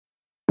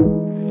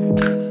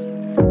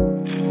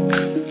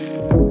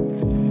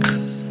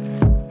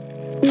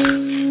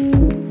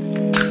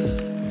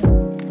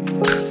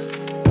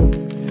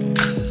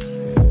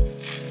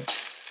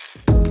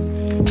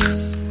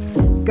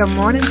Good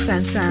morning,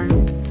 sunshine.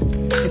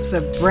 It's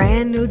a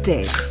brand new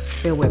day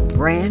filled with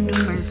brand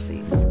new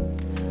mercies.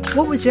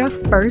 What was your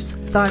first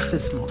thought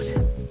this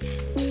morning?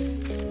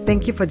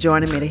 Thank you for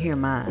joining me to hear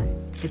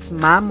mine. It's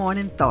My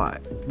Morning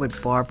Thought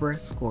with Barbara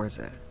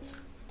Scorza.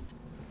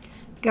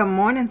 Good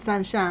morning,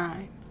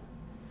 sunshine.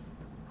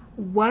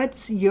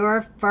 What's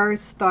your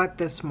first thought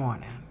this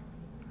morning?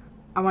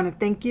 I want to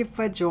thank you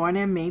for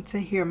joining me to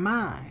hear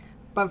mine.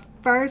 But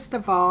first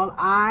of all,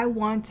 I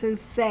want to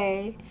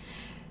say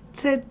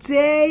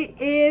today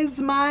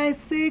is my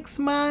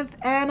 6-month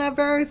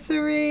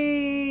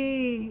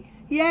anniversary.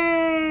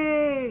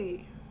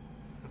 Yay!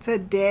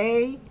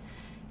 Today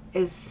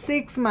is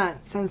 6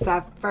 months since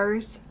I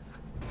first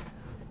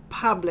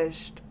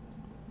published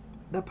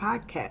the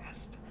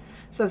podcast.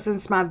 So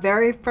since my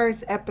very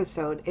first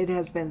episode, it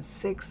has been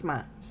 6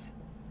 months.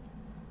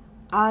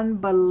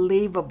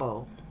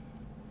 Unbelievable.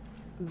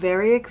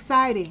 Very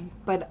exciting,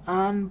 but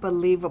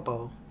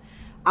unbelievable.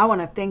 I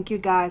want to thank you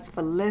guys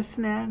for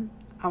listening.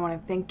 I want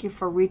to thank you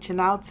for reaching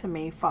out to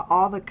me, for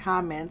all the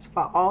comments,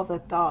 for all the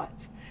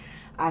thoughts.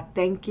 I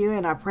thank you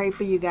and I pray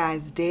for you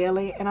guys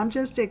daily, and I'm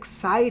just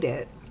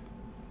excited.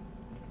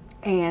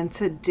 And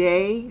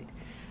today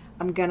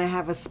I'm going to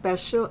have a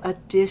special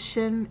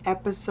edition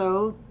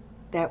episode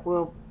that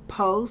will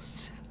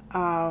post.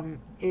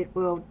 It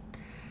will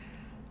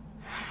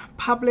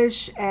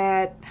publish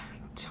at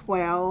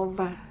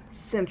 12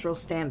 Central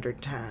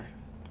Standard Time.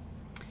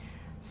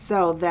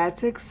 So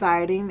that's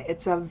exciting.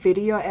 It's a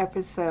video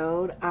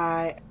episode.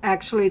 I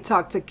actually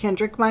talked to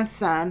Kendrick, my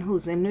son,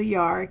 who's in New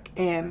York,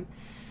 and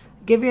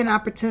give you an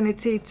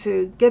opportunity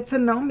to get to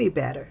know me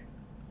better.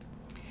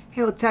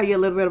 He'll tell you a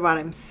little bit about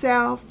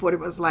himself, what it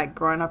was like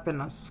growing up in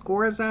a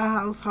Scorza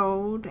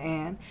household,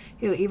 and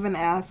he'll even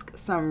ask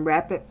some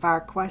rapid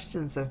fire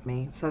questions of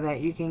me so that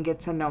you can get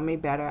to know me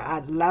better.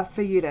 I'd love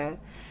for you to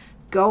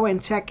go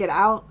and check it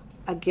out.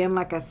 Again,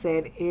 like I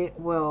said, it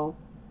will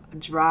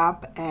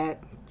drop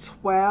at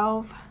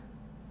 12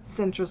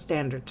 Central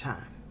Standard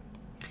Time.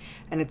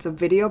 And it's a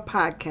video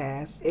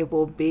podcast. It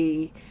will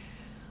be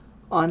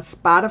on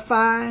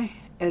Spotify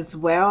as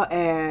well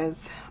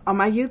as on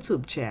my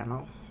YouTube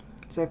channel.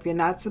 So if you're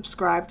not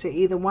subscribed to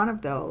either one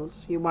of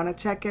those, you want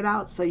to check it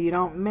out so you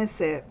don't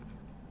miss it.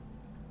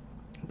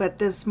 But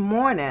this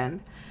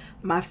morning,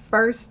 my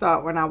first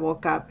thought when I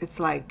woke up, it's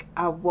like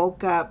I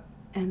woke up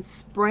and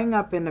sprang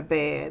up in the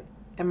bed,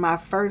 and my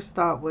first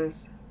thought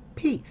was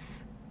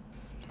peace.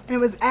 And it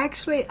was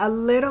actually a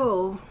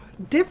little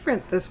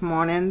different this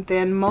morning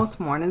than most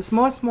mornings.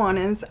 Most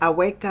mornings I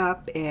wake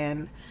up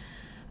and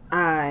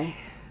I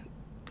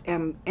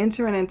am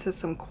entering into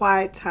some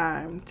quiet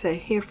time to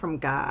hear from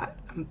God.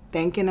 I'm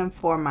thanking Him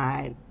for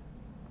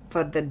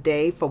the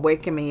day, for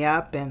waking me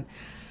up and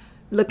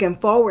looking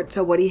forward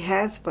to what He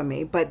has for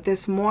me. But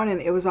this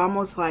morning it was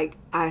almost like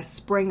I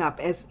sprang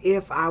up as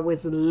if I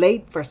was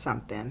late for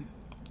something.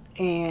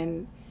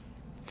 And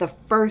the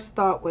first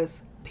thought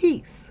was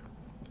peace.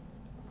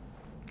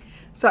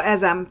 So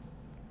as I'm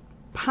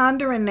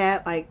pondering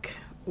that, like,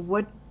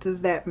 what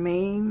does that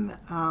mean?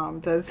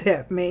 Does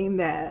that mean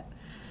that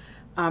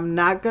I'm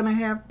not going to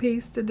have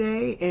peace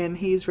today? And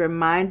He's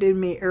reminded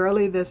me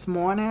early this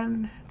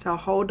morning to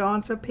hold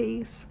on to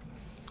peace.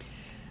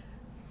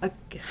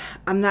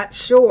 I'm not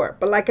sure.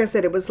 But like I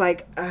said, it was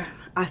like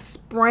I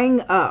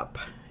sprang up,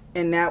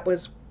 and that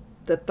was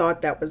the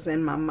thought that was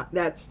in my mind.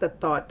 That's the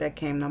thought that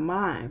came to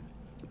mind.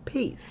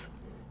 Peace.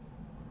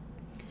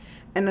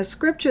 And the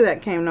scripture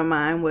that came to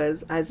mind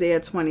was Isaiah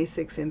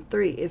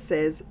 26:3. It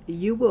says,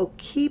 "You will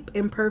keep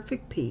in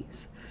perfect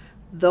peace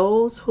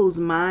those whose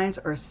minds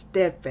are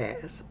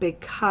steadfast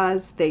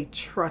because they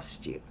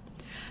trust you."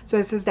 So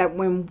it says that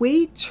when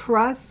we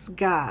trust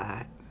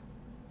God,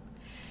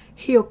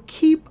 He'll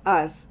keep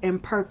us in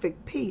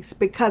perfect peace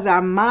because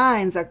our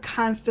minds are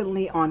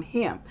constantly on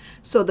Him.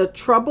 So the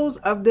troubles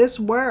of this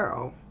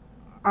world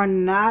are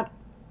not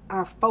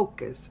our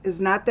focus. It's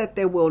not that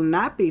there will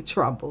not be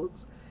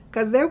troubles,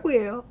 because there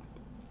will.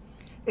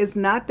 It's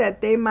not that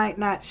they might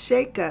not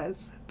shake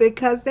us,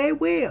 because they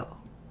will.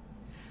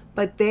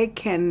 But they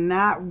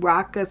cannot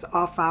rock us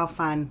off our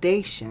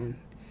foundation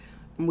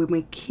when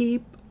we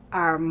keep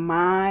our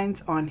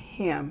minds on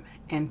Him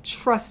and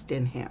trust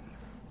in Him.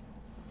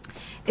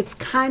 It's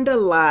kind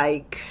of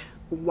like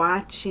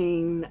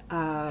watching,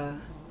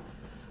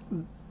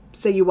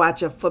 say you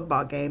watch a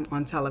football game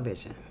on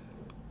television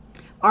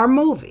or a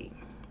movie,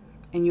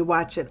 and you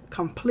watch it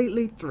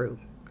completely through,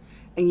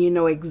 and you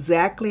know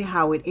exactly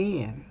how it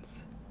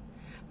ends.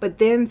 But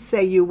then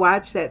say you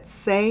watch that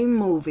same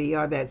movie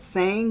or that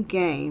same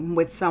game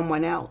with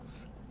someone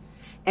else,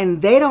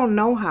 and they don't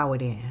know how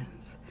it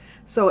ends.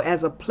 So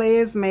as a play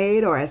is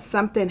made or as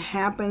something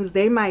happens,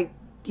 they might,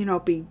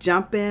 be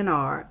jumping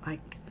or like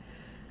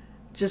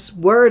just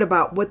worried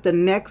about what the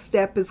next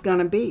step is going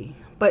to be.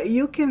 But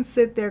you can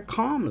sit there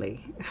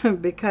calmly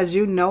because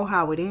you know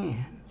how it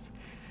ends.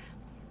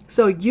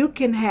 So you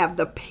can have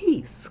the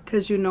peace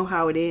because you know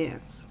how it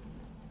ends.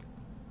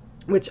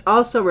 Which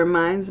also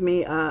reminds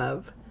me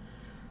of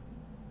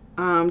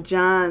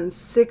John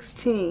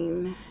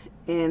 16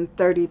 in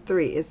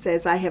 33. It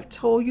says, I have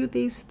told you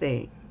these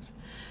things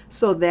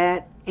so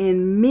that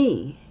in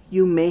me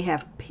you may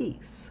have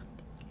peace.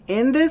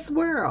 In this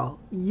world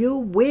you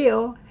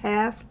will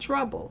have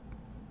trouble.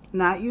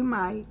 Not you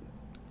might,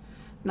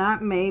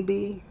 not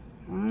maybe,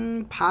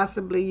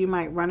 possibly you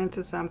might run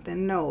into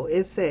something. No,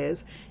 it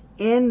says,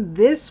 in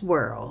this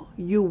world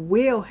you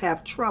will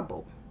have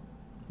trouble.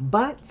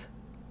 But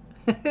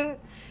it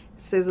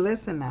says,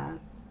 listen now,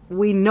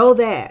 we know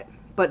that,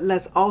 but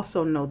let's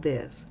also know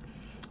this.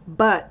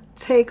 But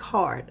take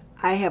heart,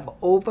 I have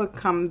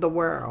overcome the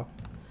world.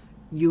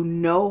 You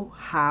know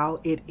how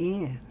it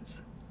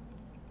ends.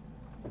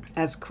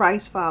 As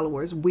Christ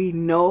followers, we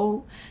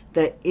know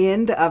the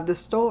end of the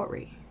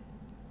story.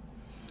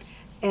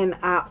 And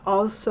I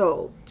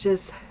also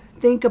just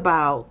think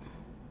about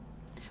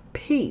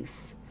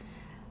peace,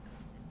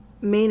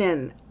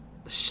 meaning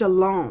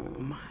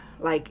shalom.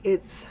 Like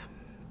it's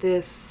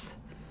this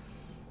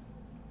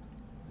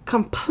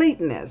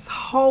completeness,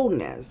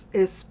 wholeness.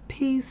 It's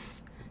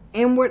peace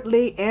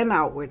inwardly and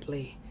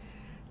outwardly.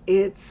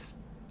 It's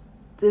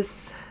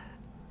this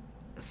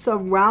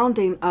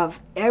surrounding of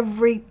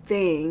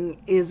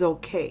everything is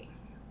okay.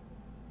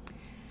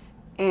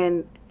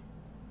 And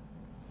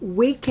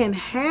we can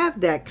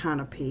have that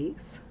kind of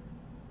peace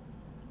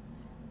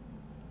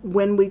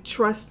when we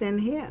trust in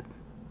Him.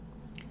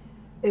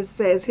 It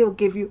says He'll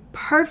give you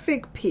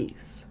perfect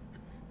peace.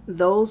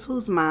 Those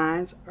whose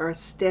minds are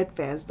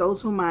steadfast,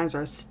 those whose minds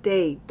are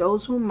stayed,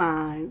 those whose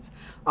minds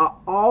are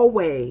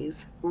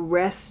always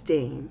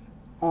resting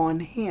on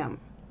Him.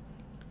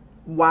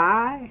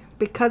 Why?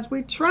 Because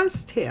we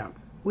trust Him.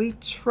 We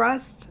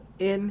trust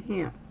in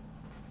Him.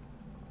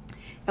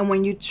 And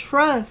when you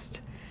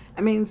trust,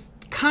 I mean,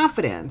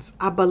 confidence,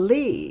 I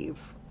believe,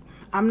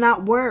 I'm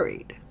not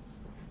worried.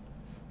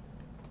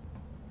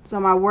 So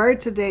my word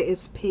today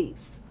is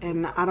peace.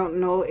 And I don't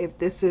know if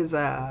this is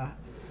a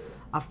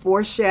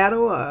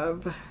foreshadow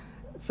of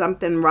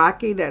something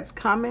rocky that's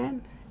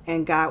coming.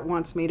 And God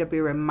wants me to be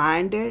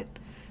reminded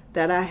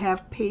that I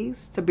have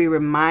peace, to be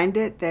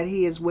reminded that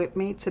He is with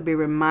me, to be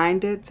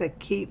reminded to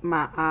keep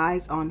my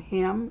eyes on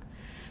Him,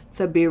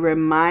 to be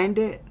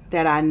reminded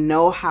that I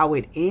know how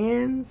it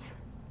ends.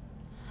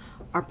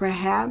 Or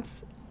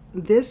perhaps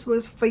this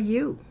was for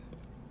you.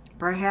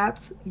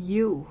 Perhaps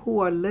you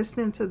who are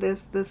listening to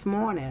this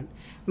morning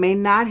may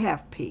not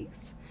have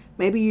peace.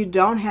 Maybe you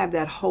don't have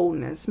that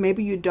wholeness.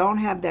 Maybe you don't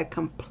have that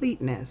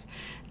completeness,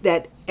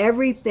 that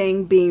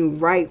everything being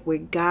right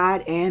with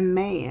God and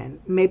man.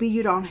 Maybe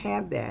you don't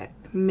have that.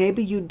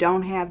 Maybe you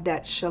don't have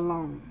that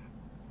shalom.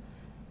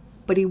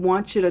 But He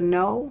wants you to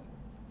know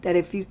that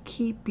if you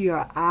keep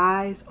your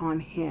eyes on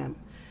Him,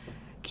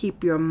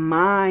 keep your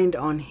mind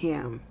on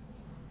Him,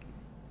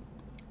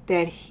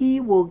 that He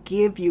will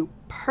give you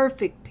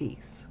perfect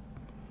peace,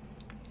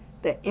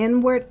 the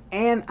inward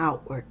and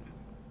outward.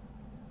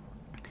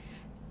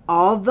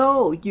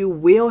 Although you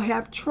will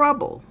have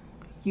trouble,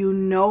 you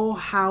know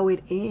how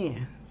it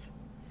ends.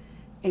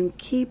 And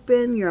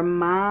keeping your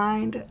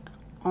mind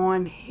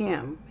on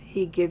Him,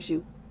 He gives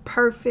you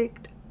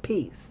perfect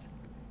peace.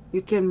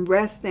 You can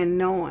rest in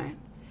knowing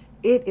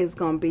it is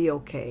going to be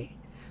okay.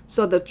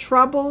 So the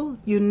trouble,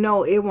 you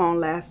know it won't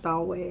last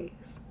always.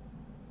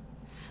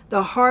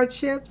 The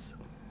hardships,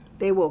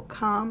 they will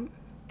come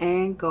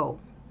and go.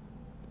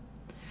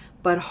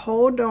 But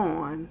hold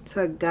on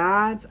to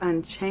God's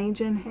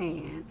unchanging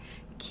hand.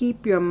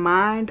 Keep your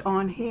mind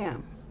on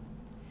Him.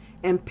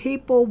 And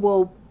people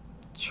will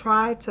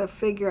try to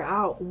figure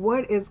out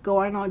what is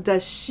going on.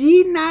 Does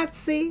she not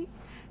see?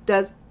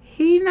 Does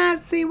he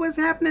not see what's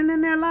happening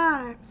in their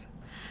lives?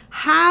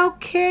 How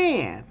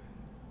can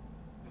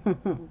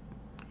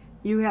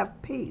you have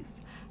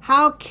peace?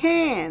 How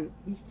can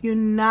you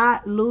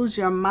not lose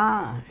your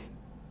mind?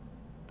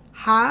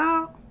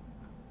 How?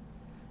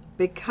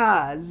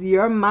 Because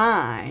your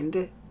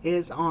mind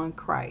is on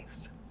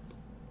Christ.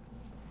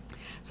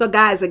 So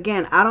guys,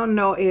 again, I don't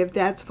know if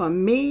that's for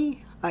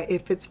me or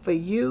if it's for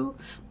you,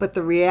 but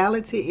the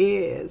reality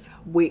is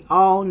we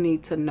all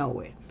need to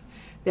know it,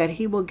 that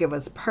He will give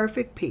us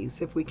perfect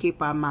peace if we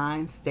keep our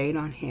minds stayed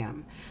on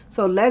Him.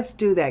 So let's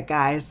do that,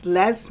 guys.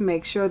 Let's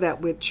make sure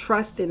that we're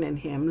trusting in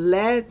Him.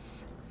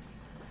 Let's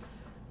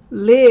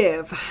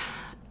live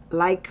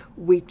like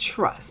we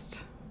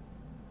trust.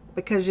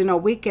 Because, you know,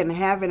 we can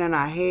have it in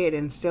our head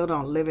and still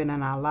don't live it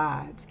in our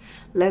lives.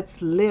 Let's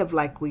live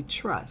like we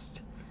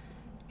trust.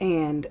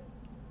 And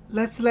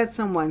let's let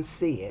someone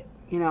see it.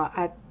 You know,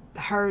 I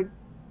heard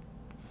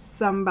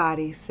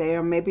somebody say,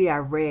 or maybe I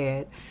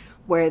read,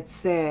 where it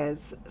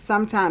says,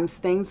 sometimes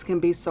things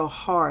can be so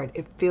hard,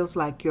 it feels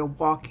like you're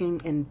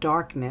walking in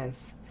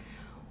darkness.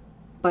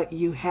 But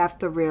you have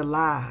to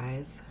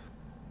realize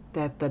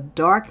that the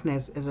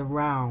darkness is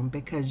around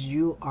because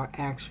you are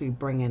actually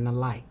bringing the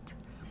light.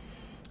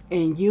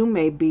 And you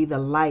may be the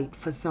light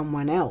for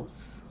someone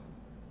else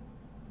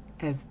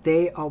as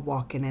they are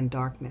walking in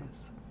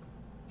darkness.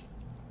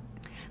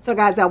 So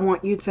guys, I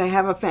want you to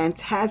have a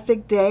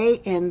fantastic day.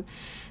 And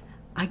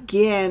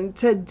Again,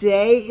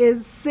 today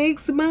is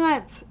 6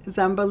 months. It's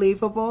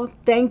unbelievable.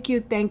 Thank you,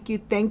 thank you,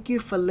 thank you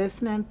for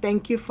listening.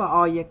 Thank you for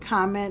all your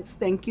comments.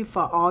 Thank you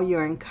for all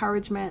your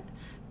encouragement.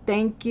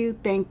 Thank you,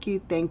 thank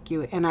you, thank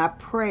you. And I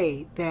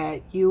pray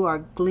that you are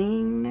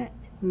gleaning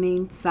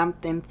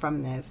something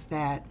from this,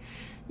 that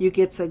you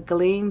get to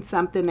glean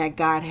something that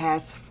God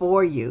has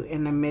for you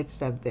in the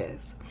midst of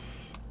this.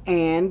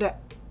 And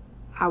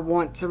I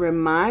want to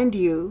remind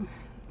you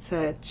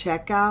to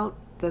check out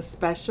the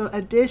special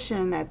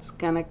edition that's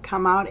going to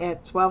come out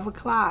at 12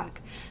 o'clock.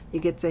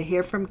 You get to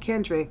hear from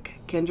Kendrick.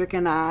 Kendrick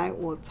and I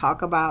will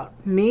talk about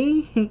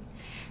me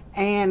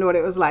and what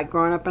it was like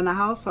growing up in a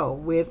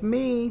household with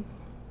me.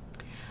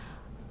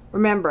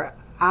 Remember,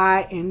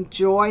 I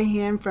enjoy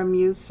hearing from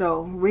you,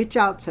 so reach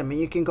out to me.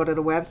 You can go to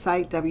the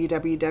website,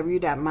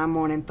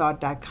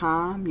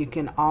 www.mymorningthought.com. You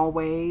can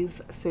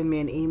always send me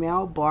an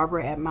email,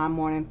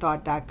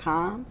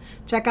 barbara@mymorningthought.com.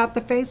 Check out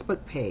the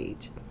Facebook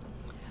page,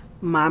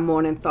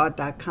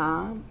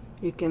 mymorningthought.com.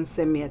 You can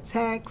send me a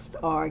text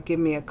or give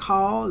me a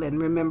call.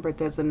 And remember,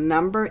 there's a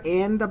number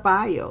in the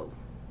bio.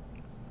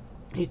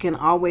 You can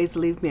always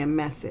leave me a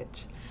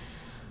message.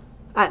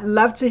 I'd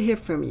love to hear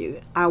from you.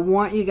 I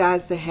want you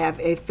guys to have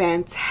a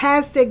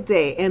fantastic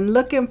day and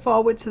looking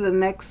forward to the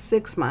next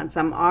 6 months.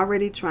 I'm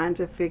already trying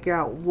to figure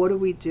out what do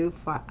we do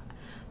for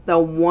the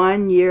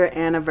 1-year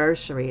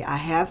anniversary. I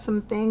have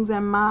some things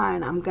in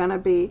mind. I'm going to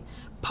be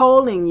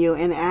polling you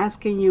and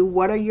asking you,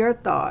 what are your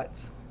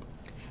thoughts?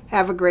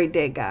 Have a great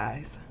day,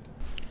 guys.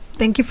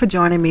 Thank you for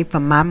joining me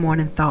for My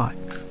Morning Thought.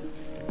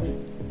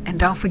 And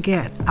don't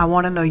forget, I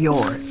want to know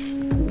yours.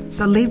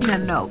 So leave me a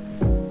note.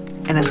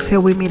 And until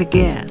we meet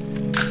again,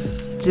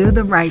 do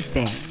the right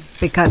thing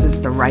because it's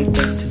the right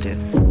thing to do.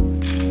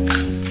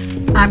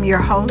 I'm your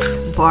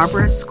host,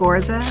 Barbara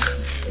Scorza,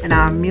 and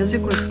our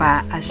music was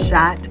by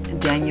Ashat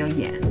Daniel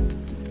Yen.